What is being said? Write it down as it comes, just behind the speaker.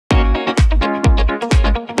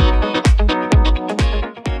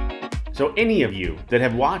So any of you that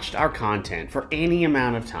have watched our content for any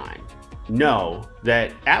amount of time know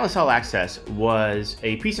that Atlas All Access was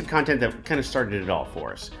a piece of content that kind of started it all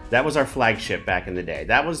for us. That was our flagship back in the day.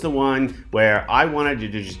 That was the one where I wanted to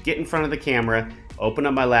just get in front of the camera, open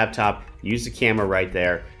up my laptop, use the camera right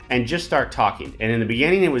there, and just start talking. And in the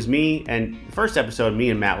beginning, it was me, and the first episode,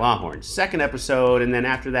 me and Matt Lawhorn. Second episode, and then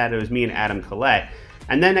after that, it was me and Adam Collette.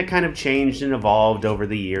 And then it kind of changed and evolved over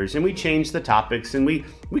the years, and we changed the topics, and we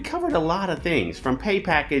covered a lot of things, from pay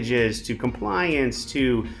packages to compliance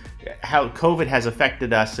to how COVID has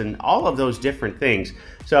affected us and all of those different things.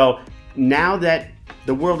 So now that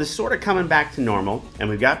the world is sort of coming back to normal and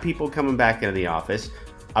we've got people coming back into the office,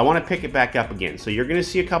 I want to pick it back up again. So you're going to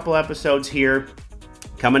see a couple episodes here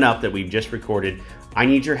coming up that we've just recorded. I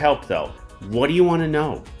need your help though. What do you want to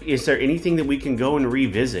know? Is there anything that we can go and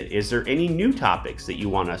revisit? Is there any new topics that you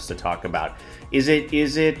want us to talk about? Is it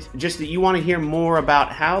just that you want to hear more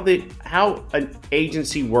about how an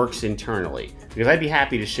agency works internally? Because I'd be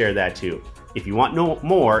happy to share that too. If you want to know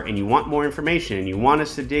more and you want more information and you want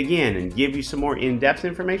us to dig in and give you some more in-depth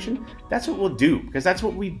information, that's what we'll do, because that's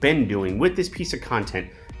what we've been doing with this piece of content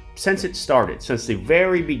since it started, since the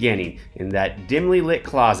very beginning in that dimly lit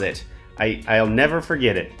closet. I'll never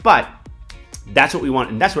forget it. But that's what we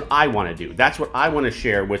want, and that's what I want to do. That's what I want to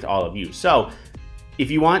share with all of you. So if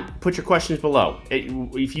you want, put your questions below.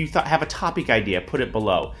 If you have a topic idea, put it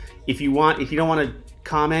below. If you don't want to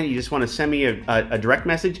comment, you just want to send me a direct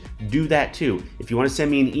message, do that too. If you want to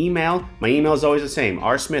send me an email, my email is always the same,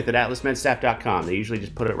 rsmith@atlasmedstaff.com. They usually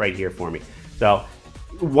just put it right here for me. So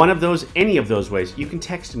any of those ways, you can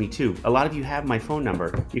text me too. A lot of you have my phone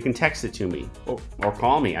number. You can text it to me or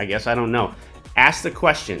call me, I guess, I don't know. Ask the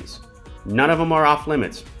questions. None of them are off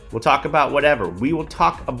limits. We'll talk about whatever. I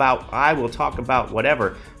will talk about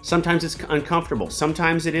whatever. Sometimes it's uncomfortable.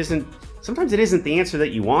 Sometimes it isn't the answer that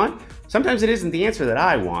you want. Sometimes it isn't the answer that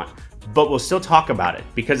I want, but we'll still talk about it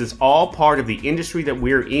because it's all part of the industry that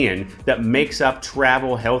we're in that makes up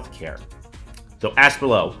travel healthcare. So ask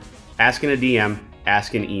below, ask in a DM,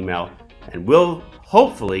 ask in email, and we'll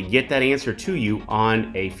hopefully get that answer to you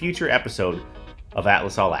on a future episode of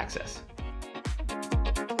Atlas All Access.